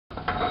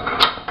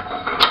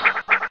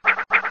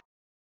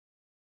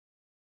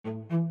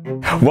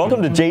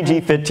Welcome to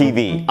JG Fit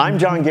TV. I'm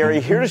John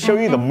Garey, here to show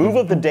you the move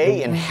of the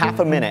day in half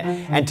a minute.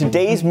 And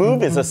today's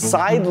move is a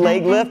side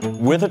leg lift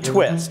with a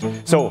twist.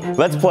 So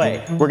let's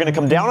play. We're going to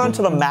come down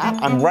onto the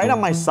mat. I'm right on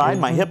my side.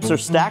 My hips are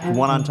stacked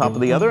one on top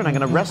of the other, and I'm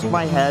going to rest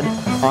my head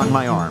on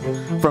my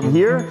arm. From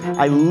here,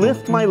 I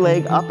lift my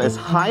leg up as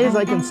high as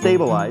I can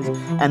stabilize,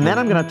 and then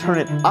I'm going to turn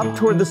it up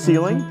toward the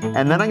ceiling,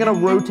 and then I'm going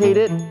to rotate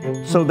it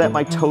so that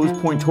my toes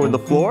point toward the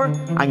floor.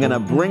 I'm going to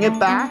bring it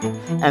back,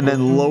 and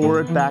then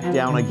lower it back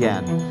down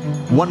again.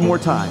 One more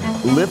time.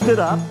 Lift it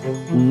up,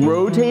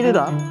 rotate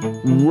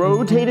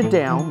it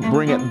down,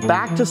 bring it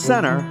back to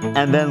center,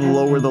 and then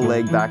lower the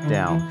leg back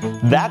down.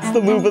 That's the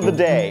move of the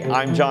day.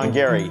 I'm John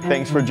Garey.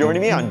 Thanks for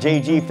joining me on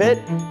JG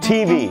Fit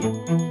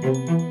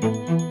TV.